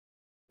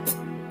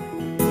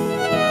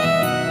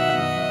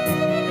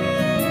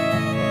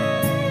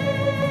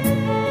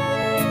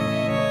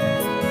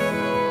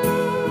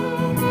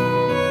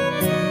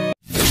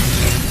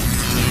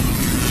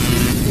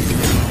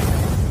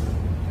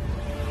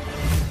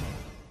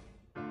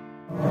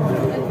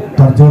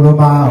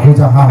terjoloma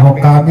hujahaho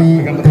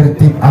kami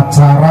tertib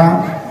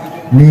acara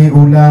ni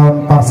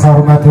ulaun par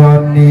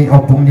SAURMATUA ni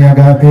opung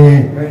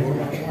niagabe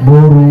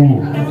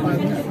boru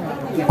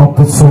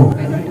opusu.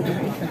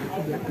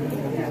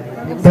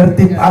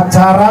 Tertib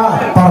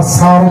acara par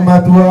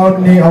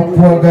SAURMATUA ni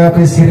opung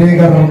agabe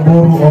siregar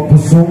boru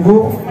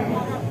opusunggu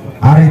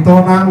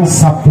Aritonang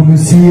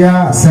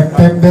 10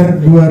 September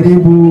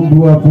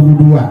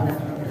 2022.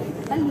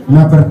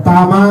 Nah,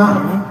 pertama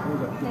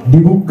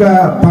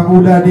dibuka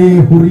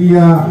pangudani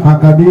Huria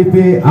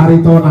HKBP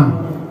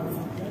Aritonang.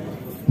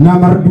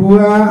 Nomor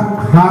 2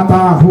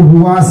 Hata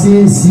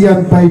Huhuasi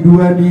Sian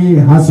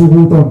Paiduani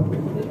Hasuhuton.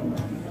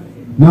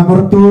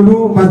 Nomor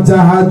 3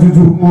 Majaha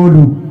Jujur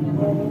Ngolu.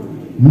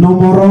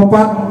 Nomor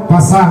 4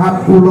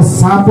 Pasahat Ulos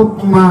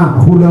Saput Ma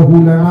Hula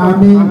Hula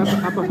Nami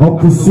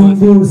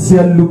Opusunggu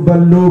Sian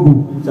Lubal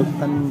Lobu.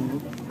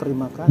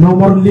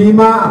 Nomor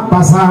 5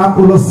 Pasahat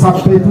Ulos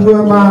Sape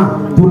 2 Ma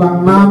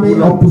Tulang Nami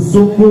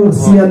Opusunggu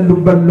Sian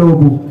Lubal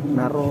Lobu.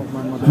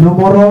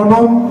 Nomor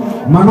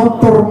 6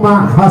 Manotor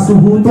Ma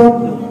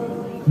Hasuhuton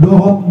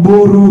Dohot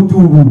Boru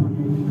Tubu.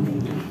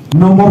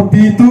 Nomor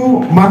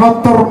 7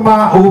 Manotor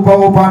Ma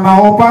Upa-upa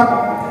Naopat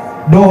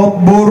Dohot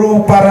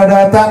Boru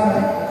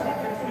Paradatan.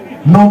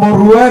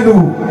 Nomor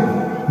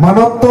 8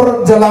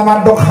 Manotor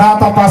Jalamadok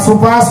Hata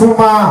Pasu-pasu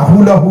Ma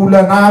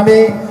Hula-hula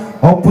Nami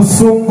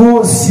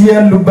Opusunggu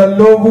Sian Lubal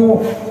Lobu.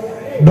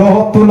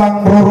 Dohot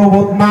Tulang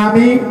Rorobot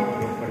Nami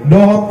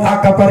Dohot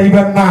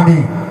Akapariban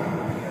Nami.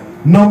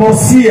 Nomor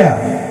sia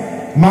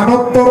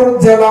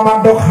Manotor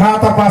Jalamadok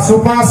Hata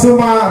Pasu-pasu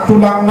Ma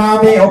Tulang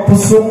Nami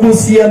Opusunggu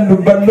Sian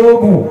Lubal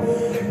Lobu.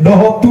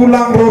 Dohot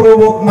Tulang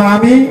Rorobot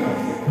Nami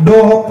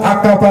Dohot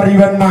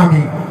Akapariban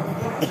Nami.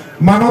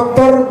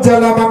 Manotor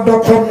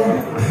Jalamadokon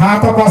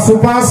Hata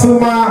Pasu-pasu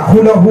Ma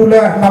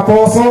Hula-hula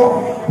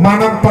Naposo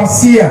Manang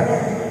Parsia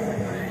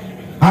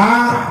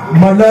A.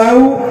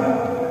 Malau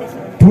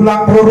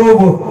Tulang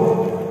Rorobot.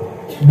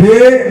 B.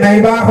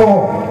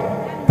 Naibaho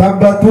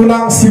Taba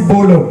Tulang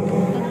Sibolo.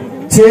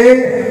 C.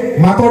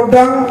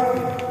 Matodang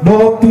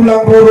Dohot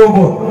Tulang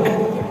Rorobot.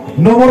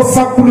 Nomor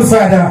 10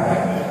 sada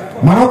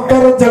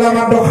Manotor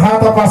Jalamadok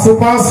Hata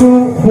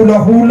Pasu-pasu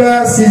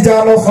Hula-hula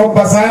Sijalo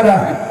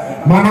Sobbasada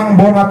Manang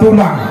Bona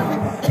Tulang.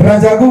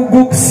 Raja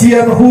Guguk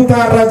Sian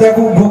Huta Raja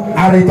Guguk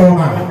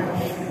Aritonang.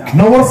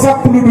 Nomor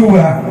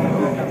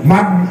 12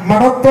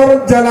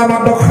 Manotor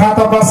Jalamadok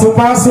Hata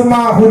Pasu-pasu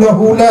Ma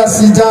Hula-hula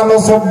Sijalo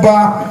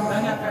Sobba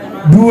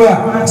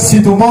 2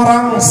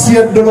 Situmorang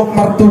Sian Dolok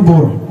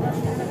Martubur.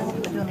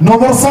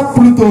 Nomor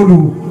 10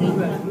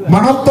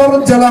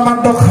 Manotor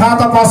Jalamadok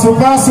Hata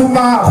Pasu-pasu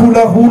Ma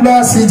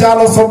Hula-hula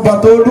Sijalo Sobba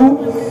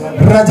Tolu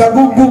Raja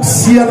Guguk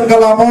Sian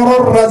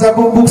Galamoror Raja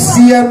Guguk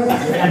Sian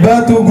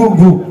Batu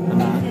Guguk.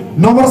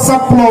 Nomor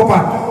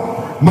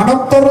 14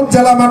 Manotor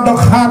Jalamadok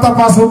Hata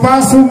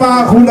Pasu-pasu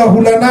Ma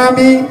Hula-hula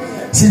Nami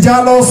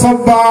Sijalo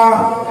Sobba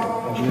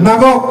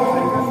Nagok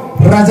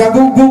Raja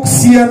Guguk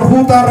Sian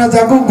Huta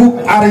Raja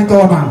Guguk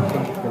Aritonang.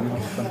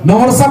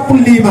 Nomor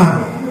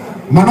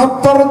 15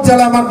 Manotor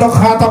Jalamadok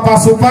Hata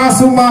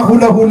Pasu-pasu Ma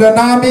Hula-hula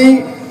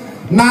Nami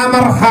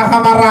Namar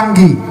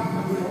Hahamarangi.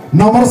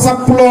 Nomor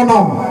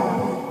 16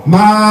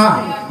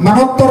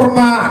 Manotor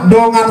Ma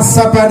Dongan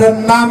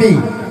Sapadan Nami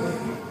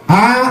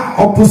A.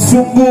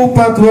 Opusunggu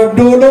Patua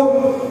Dolo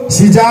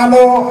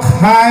Sijalo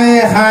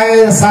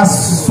Hai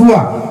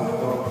Sasua.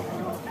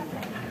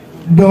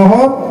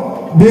 Dohot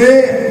B.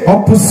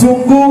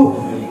 Opusunggu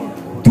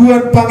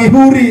Tuan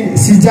Pangihuri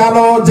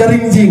Sijalo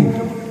Jaringjing.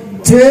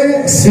 C.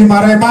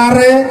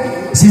 Simare-mare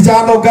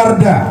Sijalo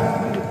Garda.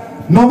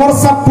 Nomor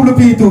 10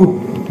 itu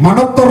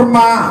Manotor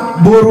Ma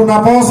Boru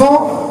Naposo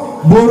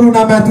Boru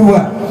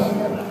Namatua.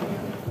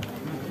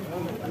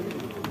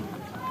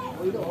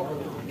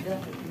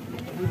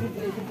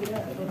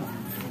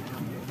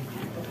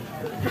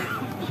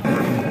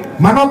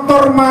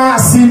 Manotor Ma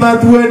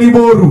Simatua ni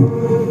Boru.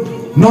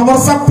 Nomor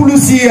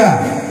 10 sia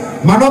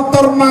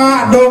Manotor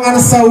Ma Dongan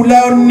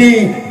Saulaun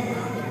ni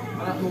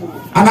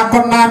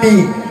Anakon Nami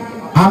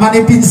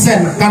Amani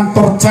Vincent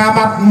Kantor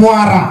Camat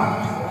Muara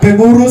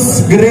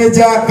Pengurus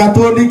Gereja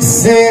Katolik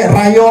Se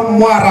Rayon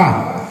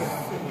Muara.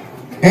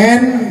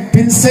 N.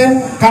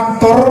 Vincent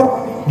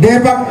Kantor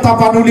Debak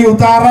Tapanuli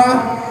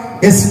Utara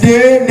SD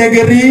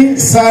Negeri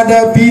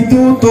Sada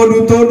Pitu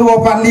Tolu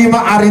 45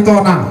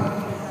 Aritonang.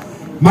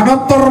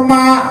 Manotor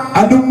Ma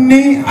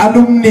alumni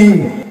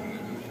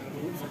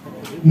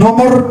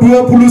nomor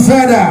 20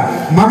 sada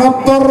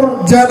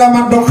Manotor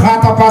Jalamadok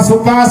Hata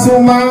Pasu-pasu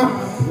Ma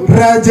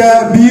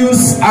Raja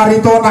Bius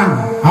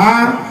Aritonang.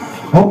 A.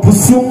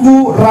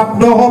 Opusunggu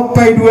Rabdohot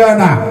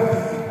Paiduana.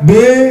 B.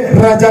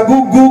 Raja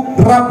Guguk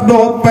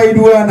Rabdohot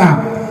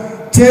Paiduana.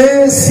 C.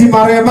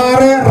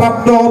 Simare-mare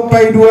Rabdohot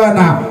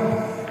Paiduana.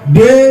 D.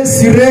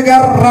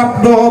 Siregar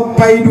Rabdohot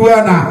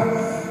Paiduana.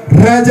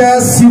 Raja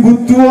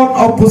Sibutuon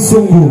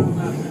Opusunggu.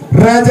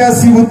 Raja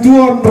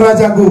Sibutuon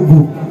Raja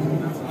Guguk.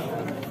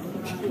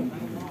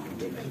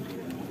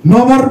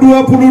 Nomor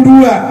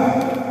 22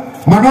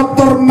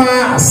 Manotor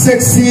Ma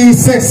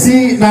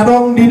seksi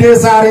nadong di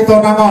desa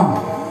Aritonangon.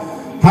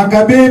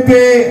 HKBP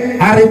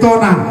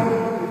Aritonang,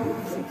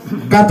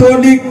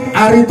 Katolik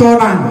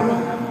Aritonang,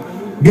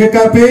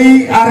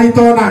 GKPI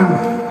Aritonang,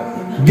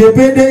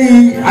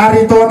 GPDI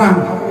Aritonang,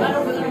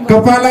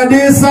 Kepala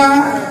Desa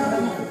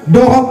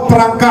Dohok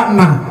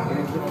Perangkatna,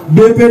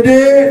 BPD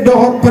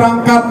Dohok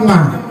Perangkatna,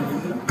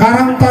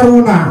 Karang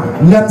Taruna,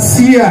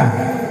 Lansia,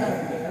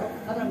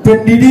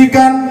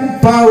 Pendidikan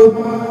PAUD,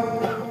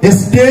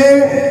 SD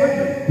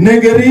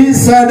Negeri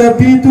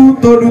Sadapitu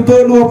Tolu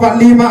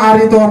 45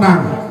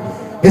 Aritonang,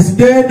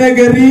 SD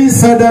Negeri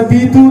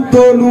Sadapitu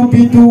Tolu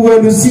Pitu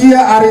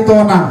Welusia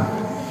Aritonang,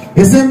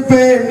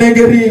 SMP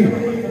Negeri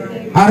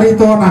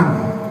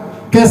Aritonang.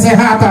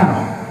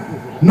 Kesehatan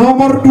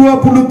nomor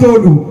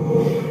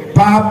 27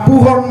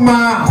 papuhon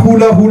ma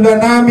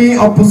hula-hula nami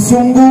opus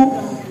sungguh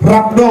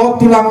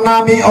rabdoh tulang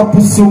nami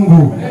opus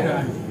sungguh.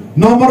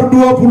 Nomor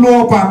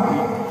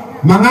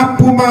 24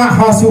 mangapu ma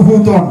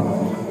hasuhuton.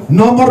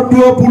 Nomor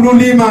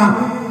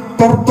 25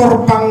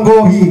 tortor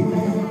panggohi.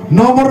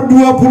 Nomor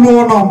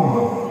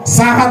 26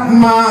 sahat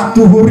ma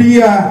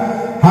tuhuria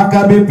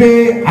HKBP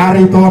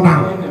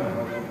Aritonang.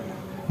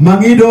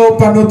 Mangido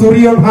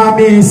panuturion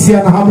hami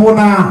sian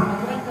hamuna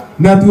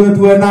na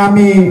tua-tua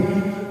nami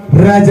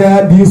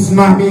Raja Bius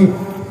nami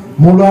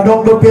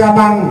muladong dope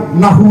amang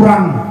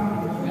nahurang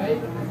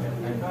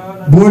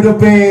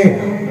bodope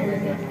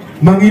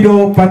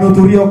mangido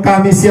panuturio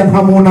kami sian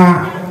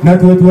hamuna na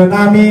tua-tua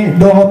nami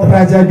dohot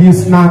Raja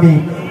Bius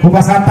nami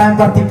kupasatan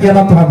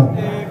partikiala Tuhan.